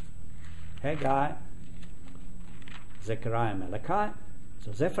 Haggai, Zechariah, Malachi.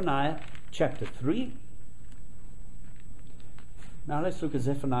 So Zephaniah chapter 3. Now let's look at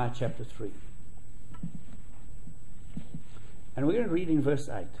Zephaniah chapter 3. And we're going to read in verse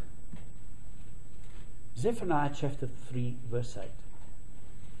 8. Zephaniah chapter 3, verse 8.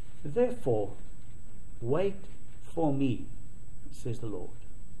 Therefore, wait for me, says the Lord.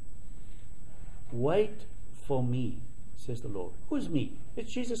 Wait for me, says the Lord. Who's me?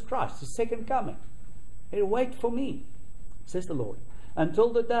 It's Jesus Christ, His second coming. Hey, wait for me, says the Lord, until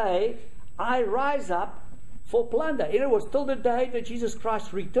the day I rise up for plunder. It was till the day that Jesus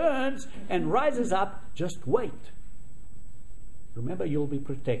Christ returns and rises up. Just wait. Remember, you'll be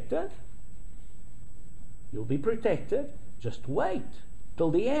protected. You'll be protected. Just wait till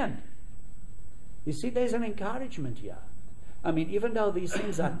the end. You see, there's an encouragement here. I mean, even though these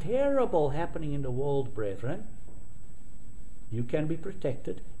things are terrible happening in the world, brethren, you can be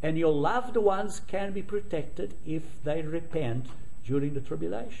protected, and your loved ones can be protected if they repent during the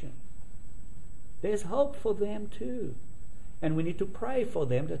tribulation. There's hope for them too. And we need to pray for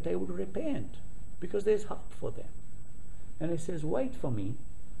them that they would repent, because there's hope for them. And He says, wait for me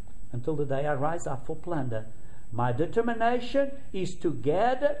until the day I rise up for plunder. My determination is to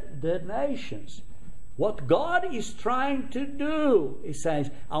gather the nations. What God is trying to do, He says,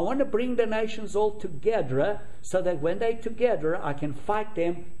 I want to bring the nations all together so that when they're together, I can fight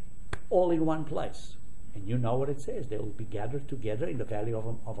them all in one place. And you know what it says. They will be gathered together in the valley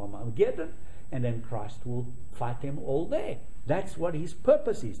of Armageddon, and then Christ will fight them all there. That's what His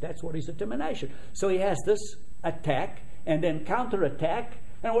purpose is. That's what His determination. So He has this attack and then counterattack.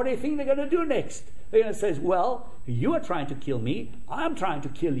 And what do you think they're going to do next? They're going to say, well, you are trying to kill me, I'm trying to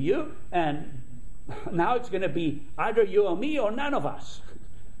kill you, and now it's going to be either you or me or none of us.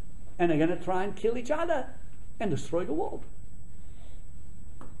 And they're going to try and kill each other and destroy the world.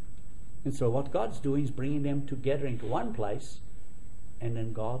 And so what God's doing is bringing them together into one place, and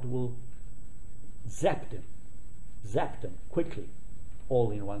then God will zap them quickly,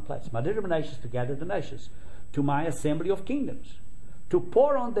 all in one place. My determination is to gather the nations to my assembly of kingdoms, to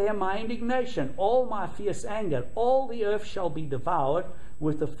pour on them my indignation, all my fierce anger. All the earth shall be devoured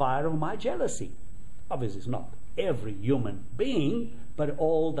with the fire of my jealousy. Obviously, it's not every human being, but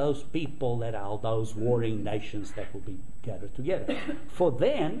all those people that are those warring nations that will be gathered together. For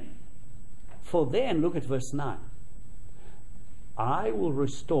then, look at verse 9. I will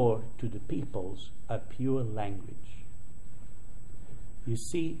restore to the peoples a pure language. You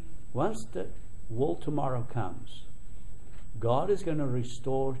see, once the world tomorrow comes, God is going to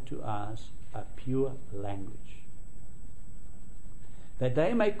restore to us a pure language, that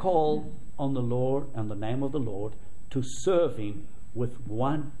they may call on the Lord and the name of the Lord to serve Him with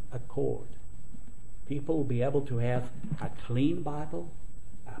one accord. People will be able to have a clean Bible,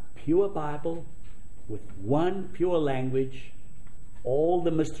 a pure Bible, with one pure language, all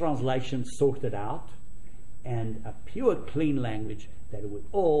the mistranslations sorted out, and a pure, clean language that we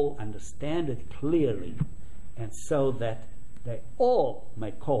all understand it clearly, and so that they all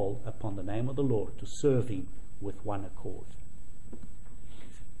may call upon the name of the Lord to serve Him with one accord.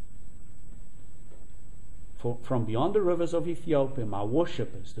 For from beyond the rivers of Ethiopia, my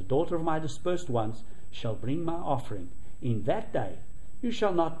worshippers, the daughter of my dispersed ones, shall bring my offering. In that day you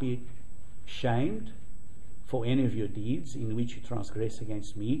shall not be shamed for any of your deeds in which you transgress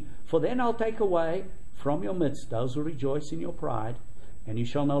against me. For then I'll take away from your midst those who rejoice in your pride, and you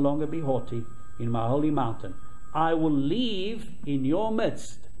shall no longer be haughty in my holy mountain. I will leave in your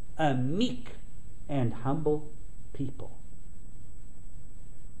midst a meek and humble people.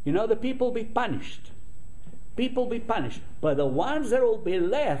 You know, the people will be punished. people be punished. But the ones that will be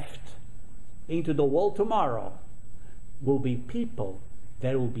left into the world tomorrow will be people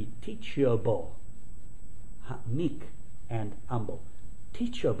that will be teachable, meek and humble.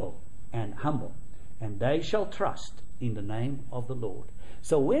 Teachable and humble. And they shall trust in the name of the Lord.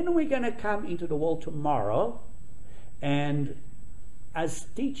 So when we're going to come into the world tomorrow, and as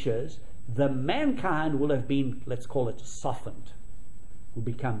teachers, the mankind will have been, let's call it, softened, will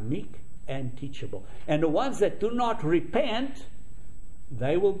become meek and teachable. And the ones that do not repent,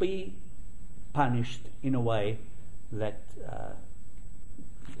 they will be punished in a way that,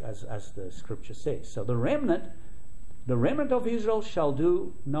 as the scripture says. So the remnant of Israel shall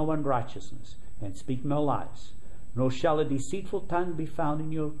do no unrighteousness, and speak no lies, nor shall a deceitful tongue be found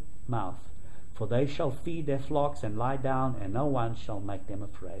in your mouth. For they shall feed their flocks and lie down, and no one shall make them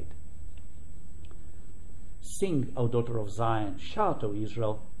afraid. Sing, O daughter of Zion. Shout, O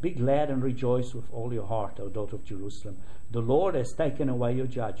Israel. Be glad and rejoice with all your heart, O daughter of Jerusalem. The Lord has taken away your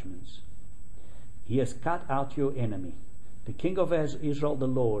judgments. He has cut out your enemy. The King of Israel, the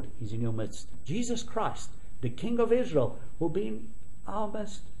Lord, is in your midst. Jesus Christ, the King of Israel, will be in our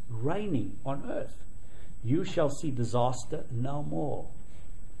midst, reigning on earth. You shall see disaster no more.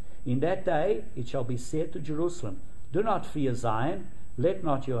 In that day it shall be said to Jerusalem, do not fear Zion, let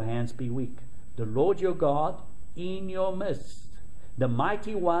not your hands be weak. The Lord your God in your midst, the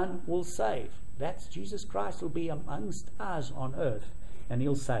mighty one will save. That's Jesus Christ will be amongst us on earth, and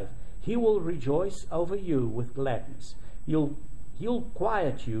he'll save. He will rejoice over you with gladness. He'll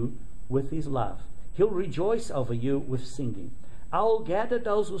quiet you with his love. He'll rejoice over you with singing. I will gather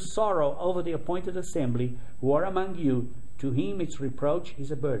those who sorrow over the appointed assembly who are among you. To him its reproach is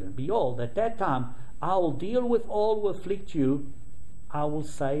a burden. Behold, at that time I will deal with all who afflict you. I will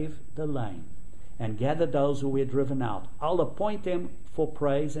save the lame and gather those who were driven out. I'll appoint them for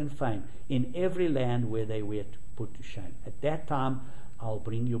praise and fame in every land where they were put to shame. At that time I'll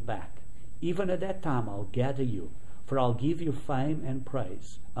bring you back. Even at that time I'll gather you, for I'll give you fame and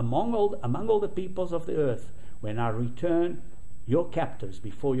praise among all the peoples of the earth, when I return your captives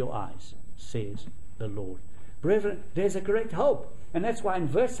before your eyes, says the Lord. Brethren, there's a great hope. And that's why in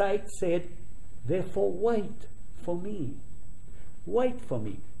verse 8 said, therefore wait for me. Wait for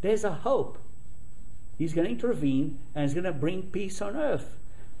me. There's a hope. He's going to intervene and he's going to bring peace on earth.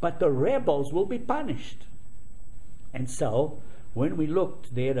 But the rebels will be punished. And so, when we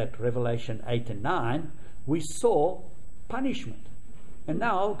looked there at Revelation 8 and 9, we saw punishment. And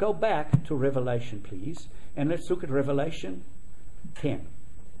now, go back to Revelation, please. And let's look at Revelation 10.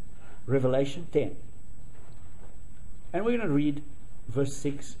 Revelation 10. And we're going to read verse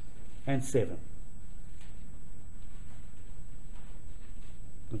 6 and 7.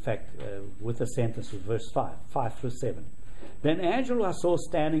 In fact, with a sentence with verse 5 through 7. Then the angel I saw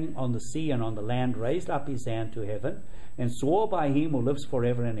standing on the sea and on the land raised up his hand to heaven and swore by him who lives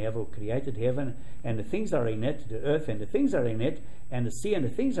forever and ever, who created heaven and the things that are in it, the earth and the things that are in it, and the sea and the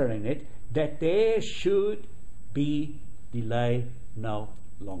things that are in it, that there should be delay no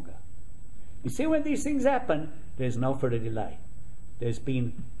longer. You see, when these things happen, there's no further delay. There's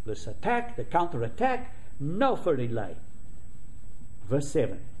been this attack, the counterattack, no further delay. Verse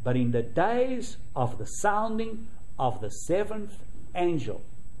 7, but in the days of the sounding of the seventh angel,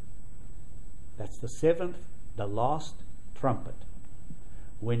 that's the seventh, the last trumpet,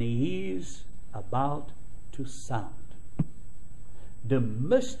 when he is about to sound, the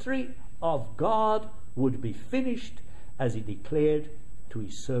mystery of God would be finished, as he declared to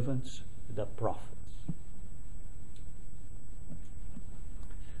his servants, the prophets.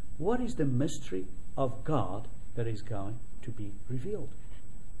 What is the mystery of God that is going to be revealed?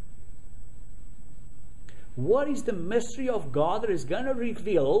 What is the mystery of God that is going to be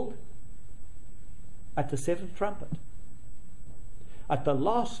revealed at the seventh trumpet? At the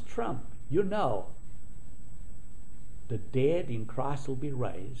last trump, you know, the dead in Christ will be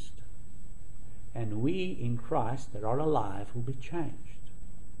raised, and we in Christ that are alive will be changed.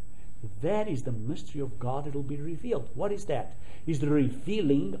 That is the mystery of God that will be revealed. What is that? It's the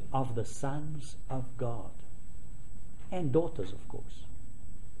revealing of the sons of God. And daughters, of course.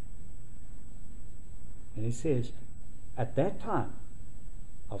 And he says, at that time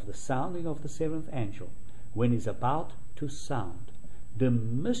of the sounding of the seventh angel, when he's about to sound, the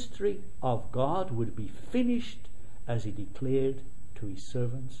mystery of God would be finished, as he declared to his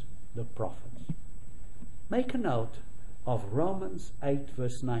servants, the prophets. Make a note of Romans 8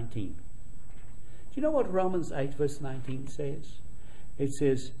 verse 19. Do you know what Romans 8 verse 19 says? It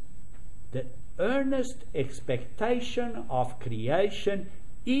says, the earnest expectation of creation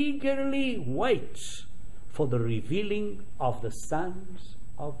eagerly waits for the revealing of the sons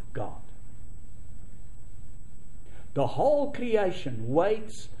of God. The whole creation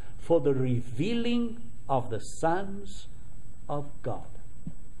waits for the revealing of the sons of God.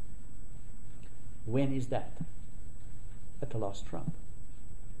 When is that? At the last trump.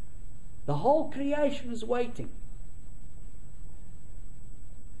 The whole creation is waiting.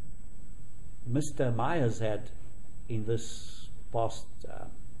 Mr. Myers had, in this past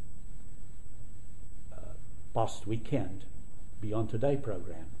weekend, Beyond Today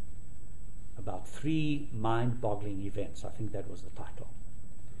program, about 3 mind-boggling events. I think that was the title.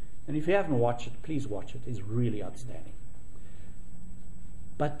 And if you haven't watched it, please watch it. It's really outstanding.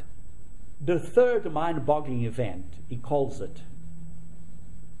 But the third mind-boggling event, he calls it,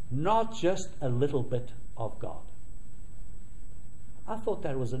 not just a little bit of God. I thought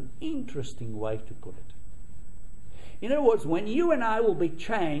that was an interesting way to put it. In other words, when you and I will be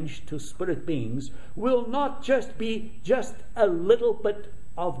changed to spirit beings, we'll not just be just a little bit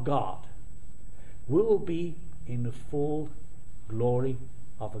of God. We will be in the full glory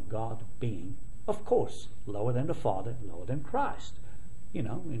of a God being. Of course, lower than the Father, lower than Christ. You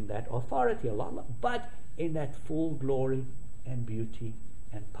know, in that authority a lot, but in that full glory and beauty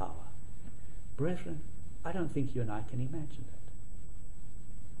and power. Brethren, I don't think you and I can imagine that.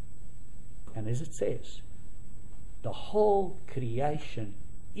 And as it says, the whole creation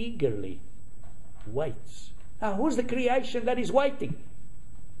eagerly waits. Now, who's the creation that is waiting?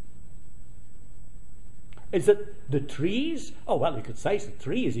 Is it the trees? Oh, well, you could say it's the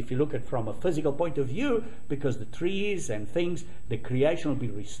trees if you look at it from a physical point of view, because the trees and things, the creation will be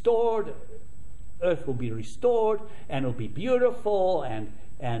restored, earth will be restored, and it'll be beautiful, and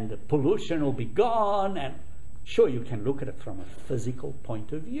the pollution will be gone. And sure, you can look at it from a physical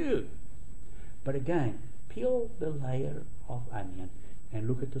point of view. But again, peel the layer of onion and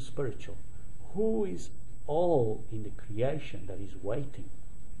look at the spiritual. Who is all in the creation that is waiting?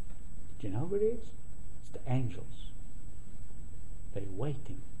 Do you know who it is? It's the angels. They're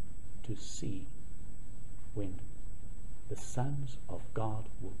waiting to see when the sons of God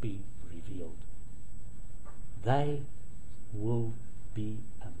will be revealed. They will be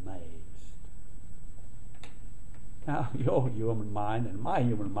amazed. Now, your human mind and my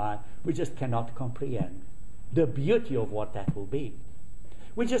human mind, we just cannot comprehend the beauty of what that will be.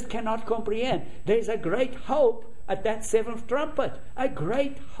 We just cannot comprehend. There's a great hope at that 7th trumpet. A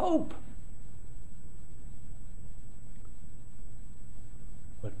great hope.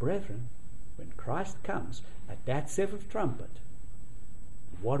 But brethren, when Christ comes at that 7th trumpet,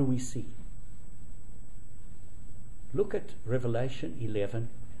 what do we see? Look at Revelation 11,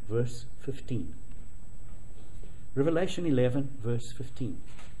 verse 15. Revelation 11, verse 15.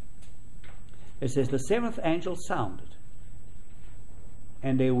 It says, the 7th angel sounded,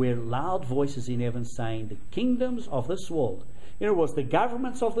 and there were loud voices in heaven saying, the kingdoms of this world. In other words, the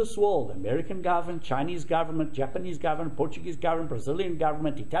governments of this world, American government, Chinese government, Japanese government, Portuguese government, Brazilian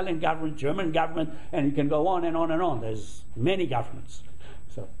government, Italian government, German government, and you can go on and on and on. There's many governments.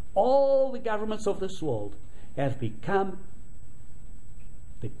 So all the governments of this world have become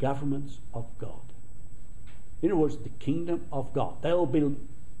the governments of God. In other words, the kingdom of God. They'll be,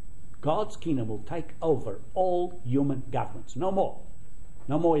 God's kingdom will take over all human governments. No more.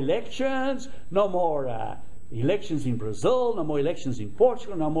 No more elections. No more elections in Brazil. No more elections in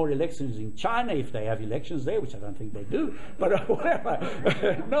Portugal. No more elections in China, if they have elections there, which I don't think they do. But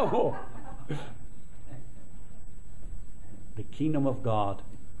whatever. No more. The kingdom of God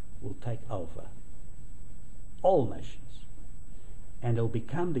will take over all nations. And they'll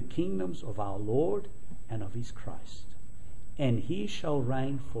become the kingdoms of our Lord and of his Christ. And he shall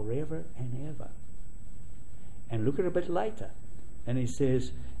reign forever and ever. And look at it a bit later. And he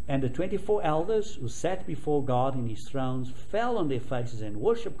says, and the 24 elders who sat before God in his thrones fell on their faces and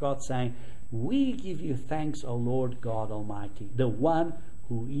worshipped God, saying, we give you thanks, O Lord God Almighty, the one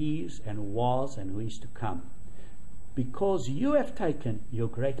who is and was and who is to come, because you have taken your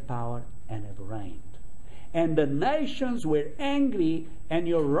great power and have reigned. And the nations were angry, and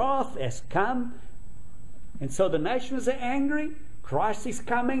your wrath has come. And so the nations are angry. Christ is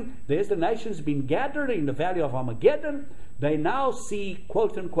coming. There's the nations been gathered in the valley of Armageddon. They now see,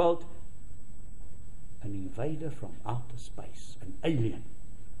 quote unquote, an invader from outer space, an alien.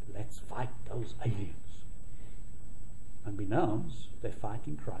 Let's fight those aliens. Unbeknownst, they're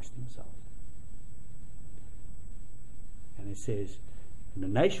fighting Christ himself. And it says, and the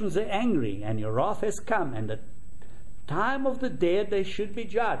nations are angry, and your wrath has come, and the time of the dead they should be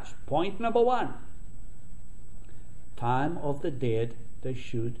judged. Point number 1. Time of the dead they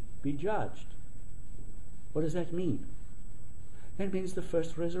should be judged. What does that mean? That means the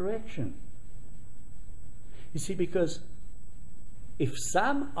first resurrection. You see, because if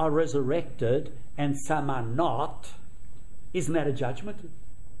some are resurrected and some are not, Isn't that a judgment?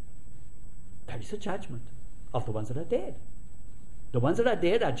 That is a judgment of the ones that are dead. The ones that are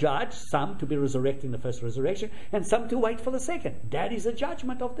dead are judged, some to be resurrected in the first resurrection, and some to wait for the second. That is a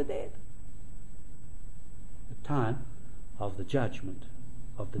judgment of the dead. The time of the judgment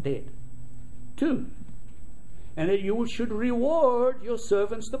of the dead. 2, and that you should reward your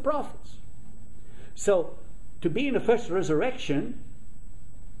servants, the prophets. So, to be in the first resurrection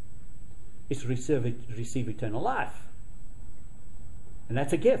is to receive eternal life. And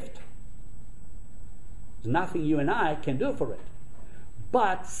that's a gift. There's nothing you and I can do for it.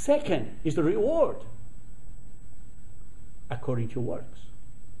 But second is the reward according to your works.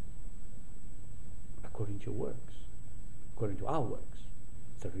 According to your works. According to our works.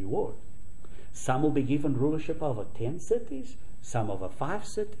 It's a reward. Some will be given rulership over 10 cities, some over 5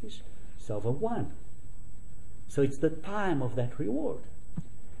 cities, some over 1. So it's the time of that reward.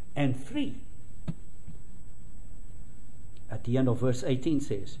 And 3, at the end of verse 18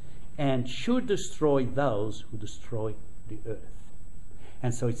 says, and should destroy those who destroy the earth.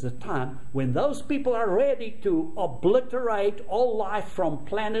 And so it's the time when those people are ready to obliterate all life from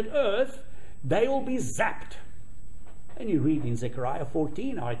planet Earth, they will be zapped. And you read in Zechariah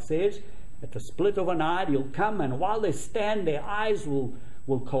 14 how it says, at the split of an eye he'll come, and while they stand, their eyes will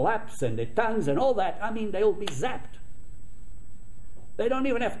collapse, and their tongues and all that. I mean, they'll be zapped. They don't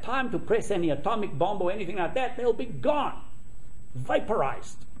even have time to press any atomic bomb or anything like that. They'll be gone,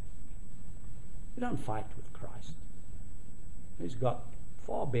 vaporized. We don't fight with Christ. He's got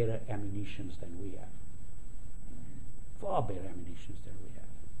far better ammunitions than we have. Far better ammunitions than we have.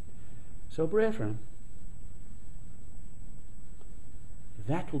 So, brethren,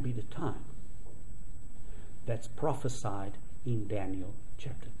 that will be the time that's prophesied in Daniel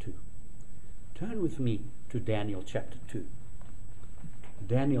chapter 2. Turn with me to Daniel chapter 2.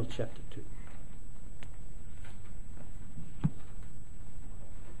 Daniel chapter 2.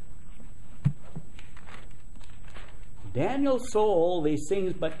 Daniel saw all these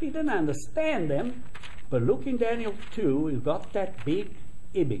things, but he didn't understand them. But look in Daniel 2, we've got that big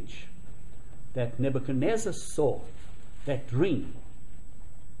image that Nebuchadnezzar saw, that dream.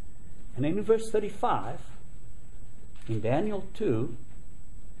 And then in verse 35, in Daniel 2,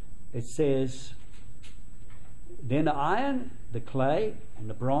 it says, then the iron, the clay, and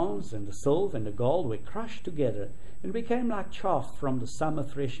the bronze, and the silver, and the gold were crushed together, and became like chaff from the summer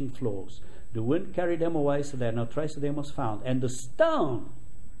threshing floors. The wind carried them away, so that no trace of them was found. And the stone,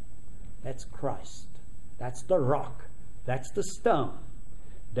 that's Christ. That's the rock. That's the stone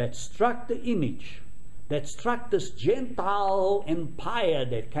that struck the image, that struck this Gentile empire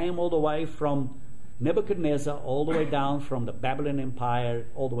that came all the way from Nebuchadnezzar, all the way down from the Babylon Empire,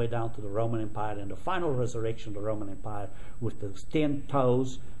 all the way down to the Roman Empire, and the final resurrection of the Roman Empire with those 10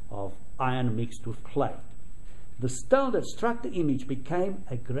 toes of iron mixed with clay. The stone that struck the image became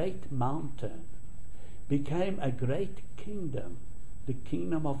a great mountain, became a great kingdom, the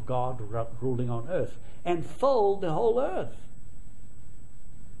kingdom of God ruling on earth, and filled the whole earth.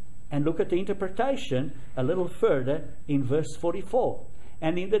 And look at the interpretation a little further in verse 44.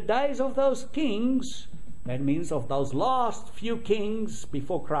 And in the days of those kings, that means of those last few kings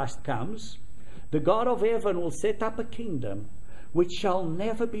before Christ comes, the God of heaven will set up a kingdom which shall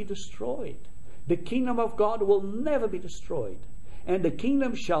never be destroyed. The kingdom of God will never be destroyed. And the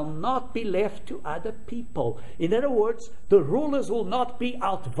kingdom shall not be left to other people. In other words, the rulers will not be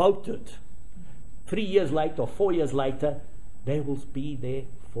outvoted. 3 years later or 4 years later, they will be there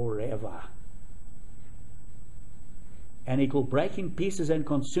forever. And it will break in pieces and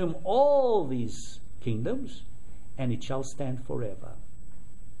consume all these kingdoms, and it shall stand forever.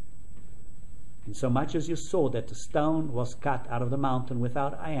 And so much as you saw that the stone was cut out of the mountain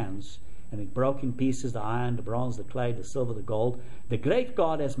without hands, and it broke in pieces the iron, the bronze, the clay, the silver, the gold, the great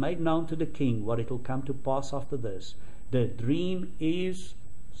God has made known to the king what it will come to pass after this. The dream is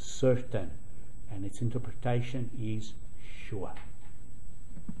certain, and its interpretation is sure.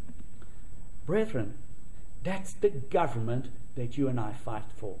 Brethren, that's the government that you and I fight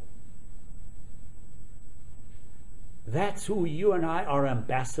for. That's who you and I are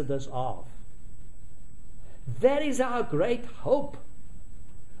ambassadors of. That is our great hope.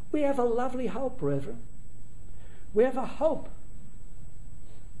 We have a lovely hope, brethren. We have a hope.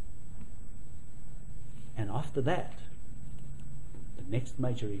 And after that, the next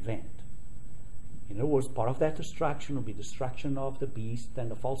major event. In other words, part of that destruction will be destruction of the beast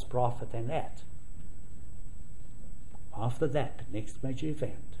and the false prophet and that. After that, the next major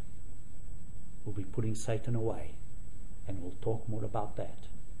event will be putting Satan away. And we'll talk more about that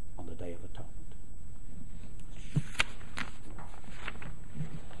on the Day of Atonement.